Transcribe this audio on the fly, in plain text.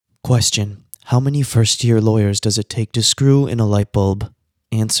Question. How many first-year lawyers does it take to screw in a light bulb?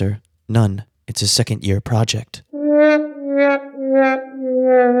 Answer. None. It's a second-year project.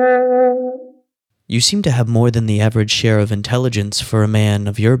 You seem to have more than the average share of intelligence for a man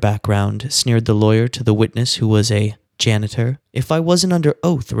of your background, sneered the lawyer to the witness who was a janitor. If I wasn't under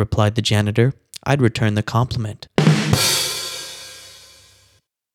oath, replied the janitor, I'd return the compliment.